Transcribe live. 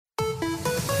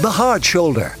The Hard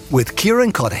Shoulder with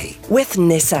Kieran with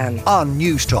Nissan on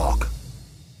News Talk.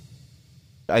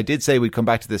 I did say we'd come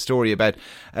back to this story about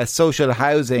social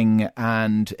housing,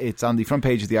 and it's on the front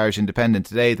page of the Irish Independent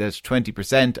today that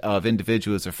 20% of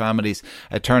individuals or families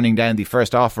are turning down the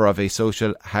first offer of a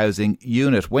social housing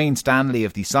unit. Wayne Stanley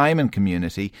of the Simon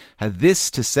community had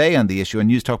this to say on the issue on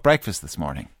News Talk Breakfast this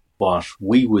morning. What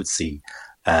we would see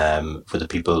for the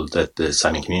people that the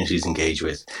Simon communities engage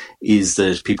with is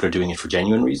that people are doing it for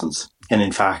genuine reasons. And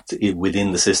in fact,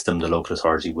 within the system, the local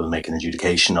authority will make an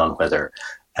adjudication on whether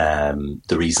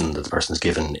the reason that the person is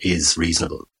given is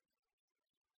reasonable.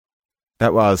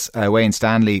 That was Wayne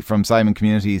Stanley from Simon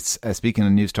Communities speaking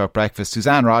on News Talk Breakfast.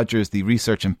 Susanne Rogers, the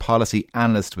Research and Policy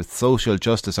Analyst with Social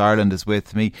Justice Ireland, is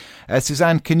with me.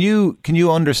 Susanne, can you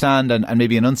understand and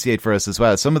maybe enunciate for us as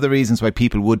well some of the reasons why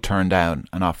people would turn down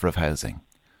an offer of housing?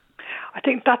 I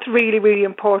think that's really, really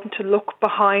important to look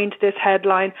behind this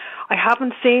headline. I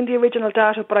haven't seen the original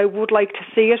data, but I would like to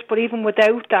see it. But even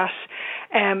without that,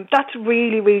 that's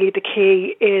really, really the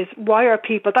key is why are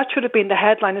people, that should have been the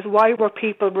headline, is why were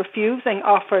people refusing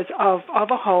offers of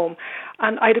a home?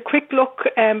 And I had a quick look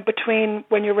between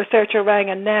when your researcher rang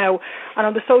and now, and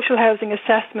on the social housing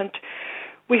assessment,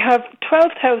 we have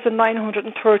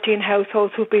 12,913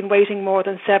 households who've been waiting more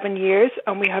than 7 years,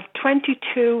 and we have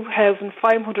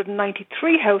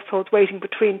 22,593 households waiting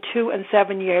between 2 and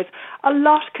 7 years. A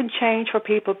lot can change for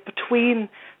people between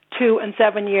 2 and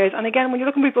 7 years. And again, when you're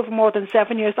looking at people for more than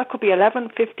 7 years, that could be 11,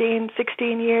 15,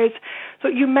 16 years. So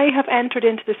you may have entered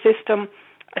into the system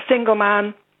a single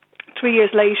man. 3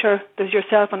 years later, there's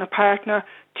yourself and a partner.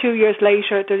 2 years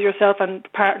later, there's yourself and a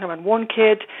partner and one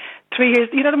kid. 3 years,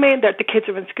 you know what I mean? The kids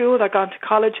are in school, they're gone to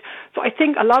college. So I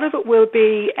think a lot of it will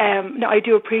be, now I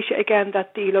do appreciate again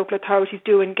that the local authorities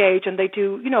do engage and they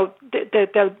do,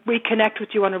 they'll reconnect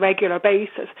with you on a regular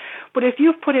basis. But if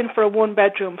you've put in for a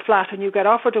one-bedroom flat and you get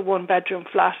offered a one-bedroom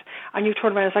flat and you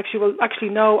turn around and say,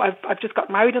 no, I've just got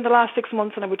married in the last 6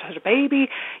 months and I would have had a baby,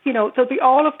 there'll be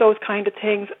all of those kind of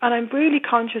things. And I'm really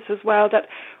conscious as well that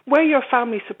where your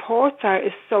family supports are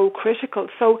is so critical.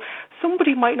 So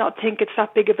somebody might not think it's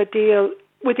that big of a deal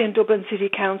within Dublin City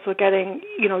Council getting,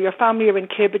 your family are in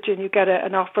Kibbage and you get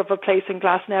an offer of a place in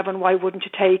Glasnevin, why wouldn't you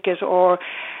take it? Or,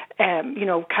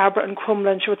 Cabra and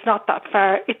Crumlin, sure, it's not that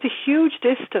far. It's a huge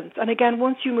distance. And again,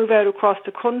 once you move out across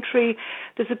the country,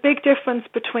 there's a big difference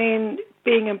between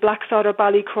being in Blacksod or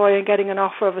Ballycroy and getting an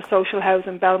offer of a social house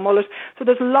in Belmullet. So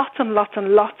there's lots and lots and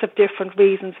lots of different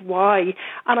reasons why.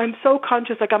 And I'm so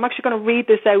conscious, I'm actually going to read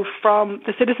this out from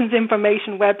the Citizens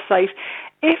Information website.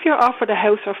 If you're offered a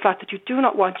house or flat that you do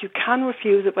not want, you can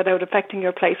refuse it without affecting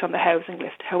your place on the housing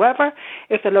list. However,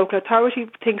 if the local authority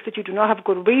thinks that you do not have a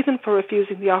good reason for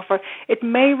refusing the offer, it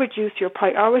may reduce your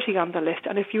priority on the list.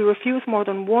 And if you refuse more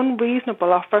than one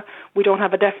reasonable offer, we don't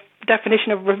have a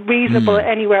definition of reasonable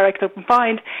anywhere I can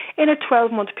find, in a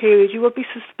 12-month period, you will be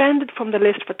suspended from the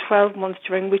list for 12 months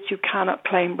during which you cannot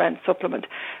claim rent supplement.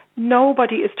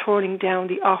 Nobody is turning down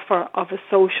the offer of a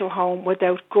social home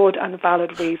without good and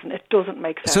valid reason. It doesn't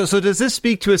make sense. So does this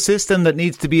speak to a system that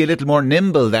needs to be a little more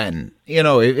nimble then?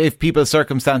 If people's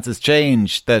circumstances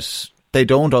change, that they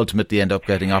don't ultimately end up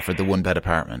getting offered the one-bed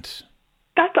apartment?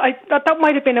 That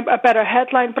might have been a better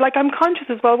headline, but I'm conscious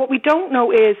as well. What we don't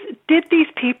know is, did these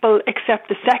people accept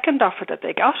the second offer that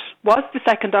they got? Was the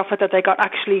second offer that they got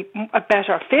actually a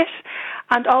better fit?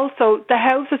 And also, the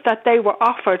houses that they were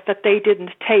offered that they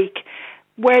didn't take,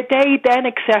 were they then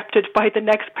accepted by the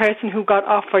next person who got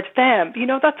offered them?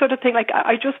 That sort of thing.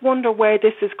 I just wonder where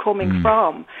this is coming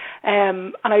from.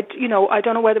 And I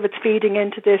don't know whether it's feeding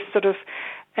into this sort of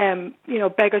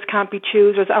beggars can't be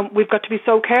choosers, and we've got to be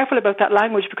so careful about that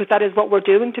language because that is what we're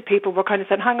doing to people. We're kind of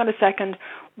saying, hang on a second,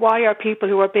 why are people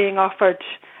who are being offered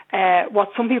what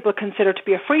some people consider to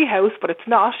be a free house, but it's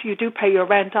not, you do pay your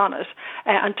rent on it,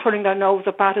 and turning their nose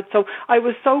up at it. So I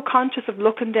was so conscious of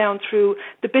looking down through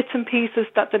the bits and pieces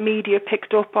that the media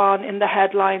picked up on in the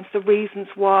headlines, the reasons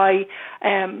why,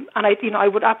 and I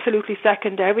would absolutely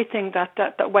second everything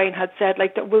that Wayne had said.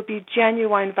 There will be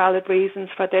genuine valid reasons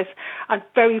for this, and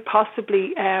very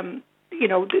possibly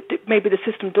maybe the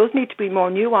system does need to be more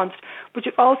nuanced, but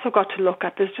you've also got to look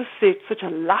at, there's just such a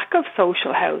lack of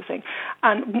social housing,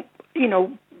 and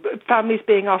families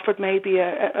being offered maybe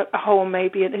a home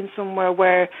maybe in somewhere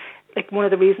where one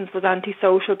of the reasons was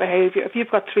antisocial behaviour. If you've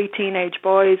got 3 teenage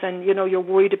boys and you're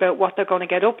worried about what they're going to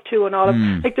get up to and all of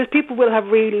there's people will have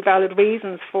really valid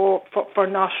reasons for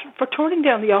turning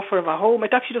down the offer of a home.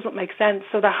 It actually doesn't make sense,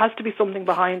 so there has to be something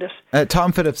behind it.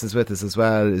 Tom Phillips is with us as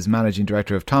well, is Managing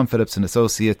Director of Tom Phillips and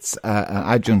Associates,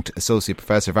 Adjunct Associate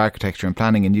Professor of Architecture and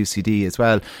Planning in UCD as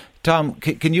well. Tom,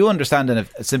 can you understand and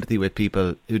have sympathy with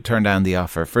people who turn down the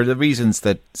offer for the reasons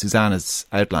that Susanne has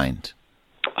outlined?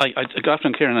 I go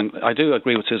after Kieran, and I do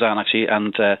agree with Susanne, actually,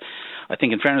 and I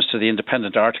think in fairness to the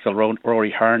Independent article,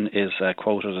 Rory Hearn is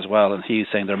quoted as well, and he's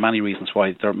saying there are many reasons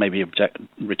why there may be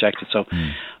rejected. So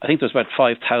I think there's about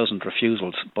 5,000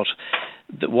 refusals, but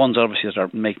the ones obviously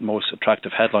that make most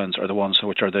attractive headlines are the ones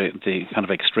which are the kind of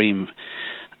extreme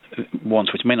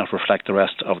ones which may not reflect the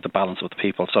rest of the balance of the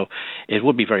people. So it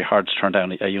would be very hard to turn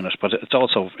down a unit, but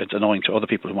it's annoying to other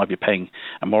people who might be paying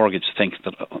a mortgage to think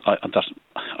that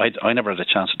I never had a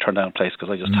chance to turn down a place because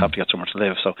I just have to get somewhere to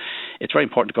live. So it's very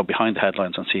important to go behind the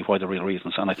headlines and see why the real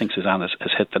reasons. And I think Susanne has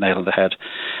hit the nail on the head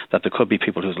that there could be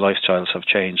people whose lifestyles have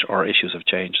changed or issues have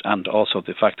changed, and also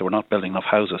the fact that we're not building enough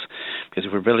houses, because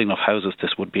if we're building enough houses,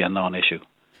 this would be a non-issue.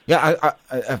 Yeah,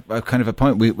 I kind of a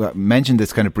point. We mentioned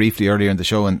this kind of briefly earlier in the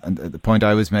show, and the point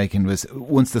I was making was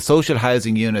once the social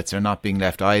housing units are not being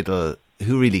left idle,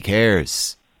 who really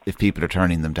cares if people are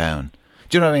turning them down?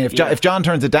 Do you know what I mean? If John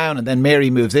turns it down and then Mary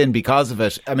moves in because of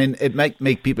it, I mean, it might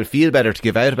make people feel better to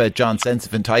give out about John's sense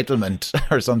of entitlement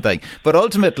or something. But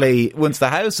ultimately, once the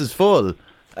house is full,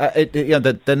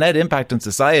 the net impact on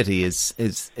society is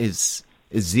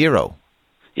zero.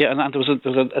 Yeah, and there was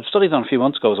a study done a few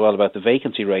months ago as well about the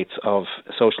vacancy rates of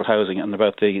social housing and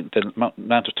about the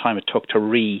amount of time it took to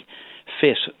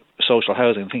refit social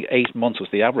housing. I think 8 months was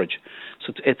the average.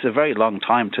 So it's a very long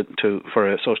time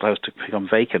for a social house to become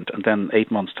vacant, and then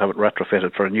 8 months to have it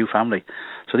retrofitted for a new family.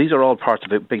 So these are all parts of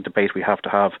the big debate we have to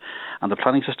have. And the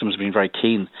planning system has been very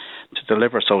keen to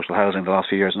deliver social housing the last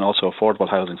few years, and also affordable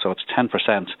housing. So it's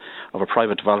 10% of a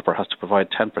private developer has to provide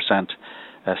 10%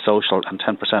 social and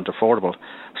 10% affordable.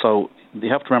 So you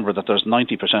have to remember that there's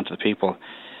 90% of the people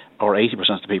or 80%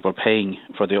 of the people paying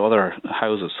for the other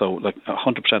houses. So like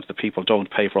 100% of the people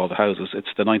don't pay for all the houses. It's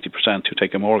the 90% who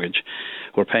take a mortgage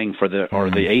who are paying for the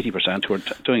 80% who are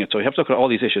doing it. So you have to look at all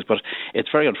these issues, but it's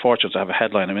very unfortunate to have a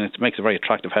headline. I mean, it makes a very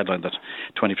attractive headline that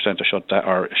 20%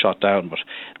 are shot down, but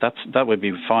that would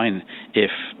be fine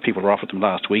if people were offered them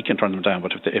last week and turned them down.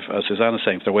 But if as Susanne is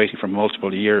saying, if they're waiting for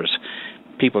multiple years,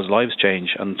 people's lives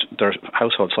change and their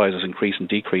household sizes increase and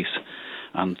decrease.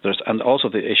 And also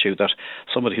the issue that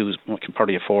somebody who can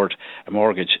probably afford a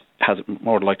mortgage has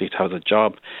more likely to have a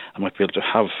job and might be able to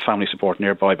have family support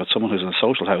nearby, but someone who's in a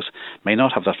social house may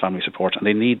not have that family support, and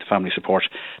they need the family support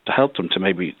to help them to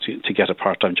maybe to get a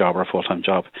part-time job or a full-time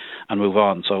job and move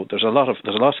on. So there's a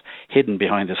lot hidden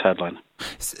behind this headline.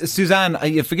 Susanne,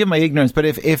 you forgive my ignorance, but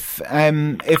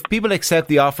if people accept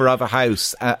the offer of a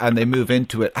house and they move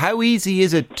into it, how easy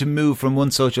is it to move from one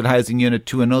social housing unit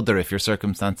to another if your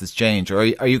circumstances change, or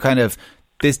are you kind of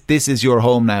this is your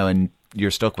home now and you're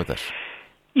stuck with it?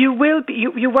 You will be.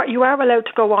 You are allowed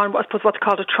to go on what's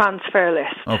called a transfer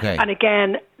list. Okay. And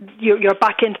again, you're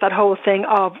back into that whole thing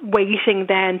of waiting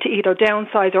then to either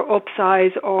downsize or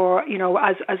upsize, or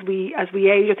as we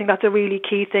age. I think that's a really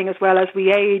key thing as well. As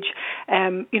we age,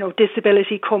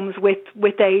 disability comes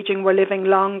with aging. We're living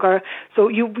longer, so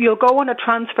you'll go on a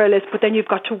transfer list, but then you've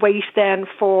got to wait then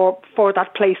for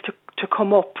that place to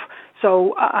come up.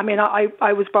 So, I mean,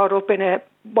 I was brought up in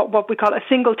what we call a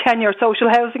single tenure social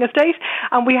housing estate,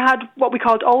 and we had what we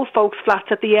called old folks flats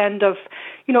at the end of,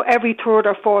 every third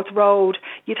or fourth road.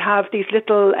 You'd have these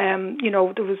little,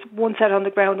 there was one set on the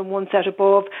ground and one set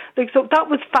above. So that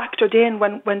was factored in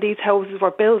when these houses were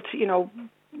built,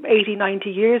 80, 90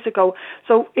 years ago.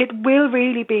 So it will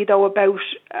really be, though,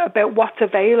 about what's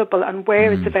available and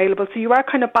where it's available. So you are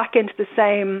kind of back into the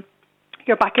same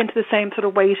sort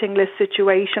of waiting list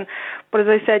situation. But as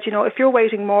I said, if you're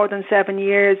waiting more than 7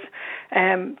 years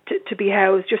to be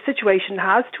housed, your situation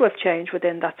has to have changed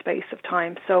within that space of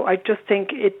time. So I just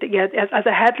think as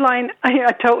a headline,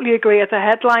 I totally agree. As a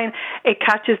headline, it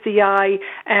catches the eye,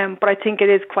 but I think it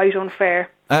is quite unfair.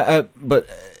 But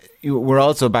we're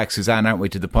also back, Susanne, aren't we,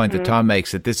 to the point that Tom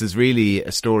makes, that this is really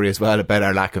a story as well about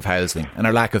our lack of housing and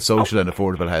our lack of social and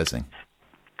affordable housing.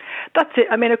 That's it.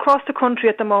 I mean, across the country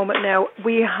at the moment now,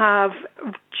 we have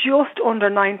just under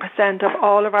 9% of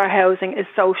all of our housing is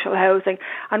social housing.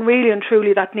 And really and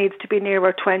truly, that needs to be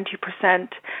nearer 20%.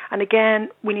 And again,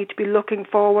 we need to be looking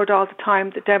forward all the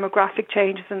time. The demographic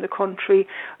changes in the country,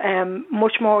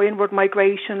 much more inward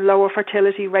migration, lower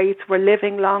fertility rates, we're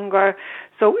living longer.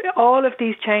 So all of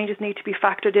these changes need to be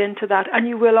factored into that. And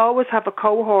you will always have a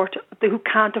cohort who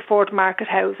can't afford market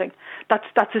housing. That's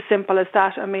as simple as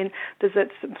that. I mean, there's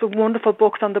some wonderful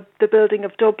books on the building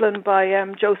of Dublin by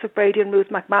Joseph Brady and and Ruth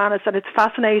McManus, and it's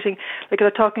fascinating. Like,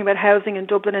 they're talking about housing in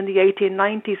Dublin in the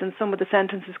 1890s, and some of the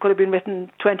sentences could have been written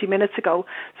 20 minutes ago.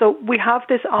 So we have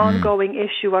this ongoing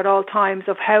issue at all times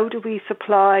of how do we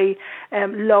supply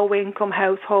low-income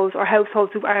households or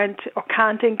households who aren't or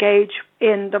can't engage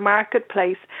in the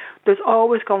marketplace. There's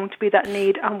always going to be that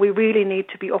need, and we really need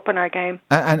to be up in our game.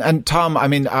 And Tom, I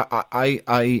mean,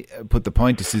 I put the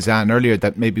point to Susanne earlier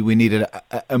that maybe we needed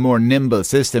a more nimble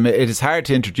system. It is hard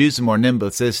to introduce a more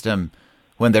nimble system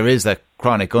when there is that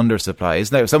chronic undersupply,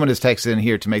 isn't there? Someone has texted in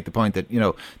here to make the point that, you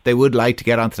know, they would like to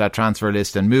get onto that transfer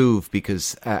list and move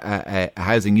because a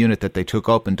housing unit that they took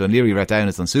up in Dunleary right down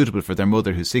is unsuitable for their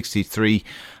mother, who's 63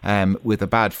 with a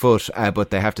bad foot,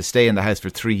 but they have to stay in the house for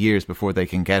 3 years before they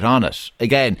can get on it.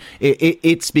 Again,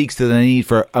 it speaks to the need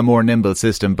for a more nimble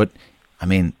system, but I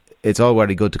mean, it's all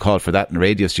very good to call for that in a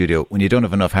radio studio. When you don't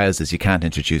have enough houses, you can't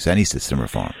introduce any system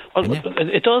reform. Well,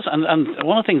 it does, and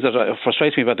one of the things that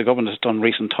frustrates me about the government has done in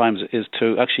recent times is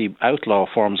to actually outlaw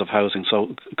forms of housing.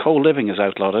 So co-living is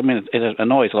outlawed. I mean, it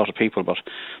annoys a lot of people, but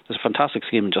there's a fantastic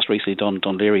scheme just recently done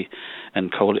Dunleary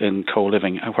in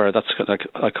co-living, where that's, like,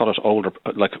 I call it older,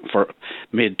 like for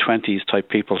mid-20s type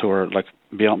people who are like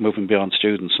moving beyond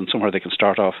students, and somewhere they can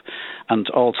start off. And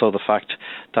also the fact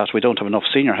that we don't have enough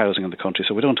senior housing in the country,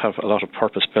 so we don't have a lot of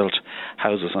purpose-built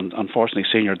houses, and unfortunately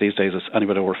senior these days is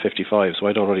anybody over 55, so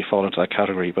I'd already fall into that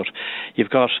category. But you've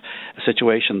got a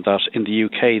situation that in the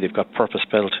UK they've got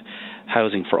purpose-built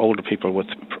housing for older people with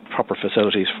proper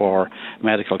facilities for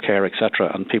medical care, etc.,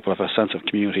 and people have a sense of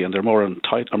community, and they're more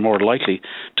likely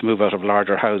to move out of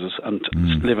larger houses and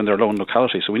live in their own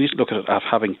locality. So we need to look at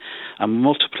having a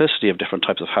multiplicity of different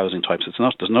types of housing types.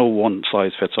 There's no one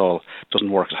size fits all. It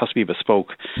doesn't work. It has to be bespoke,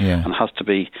 and it has to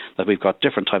be that we've got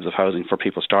different types of housing for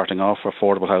people starting off,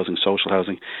 affordable housing, social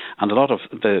housing, and a lot of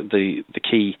the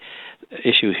key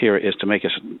issue here is to make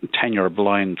it tenure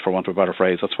blind, for want of a better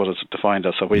phrase. That's what it's defined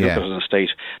as. So we look at it in a state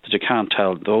that you can't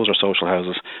tell those are social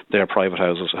houses, they're private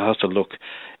houses. It has to look,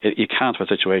 you can't have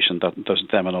a situation that there's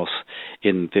them and us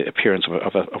in the appearance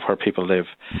of where people live.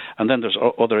 And then there's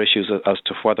other issues as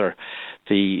to whether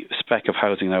the spec of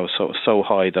housing now is so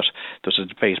high that there's a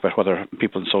debate about whether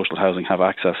people in social housing have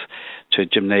access to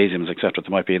gymnasiums, etc., that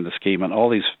might be in the scheme, and all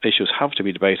these issues have to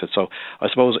be debated. So I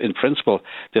suppose in principle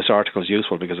this article is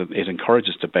useful because it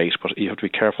encourages debate, but you have to be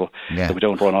careful that we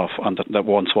don't run off and that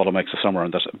one swallow makes a summer,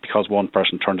 and that because one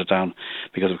person turned it down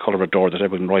because of the colour of a door that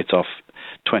everyone writes off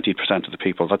 20% of the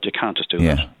people. That you can't just do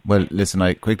that. Well, listen,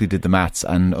 I quickly did the maths,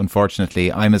 and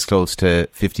unfortunately I'm as close to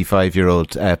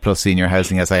 55-year-old plus senior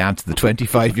housing as I am to the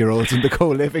 25-year-olds in the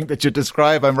co-living that you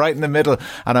describe. I'm right in the middle,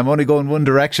 and I'm only going one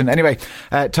direction. Anyway,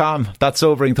 Tom, that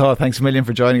sobering thought. Thanks a million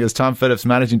for joining us. Tom Phillips,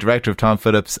 Managing Director of Tom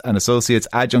Phillips and Associates,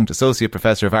 Adjunct Associate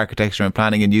Professor of Architecture and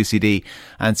Planning in UCD,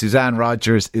 and Susanne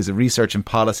Rogers is a Research and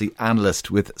Policy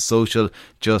Analyst with Social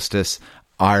Justice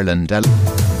Ireland.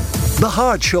 The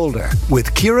Hard Shoulder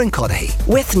with Kieran Cuddihy.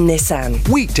 With Nissan.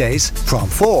 Weekdays from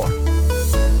 4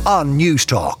 on News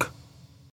Talk.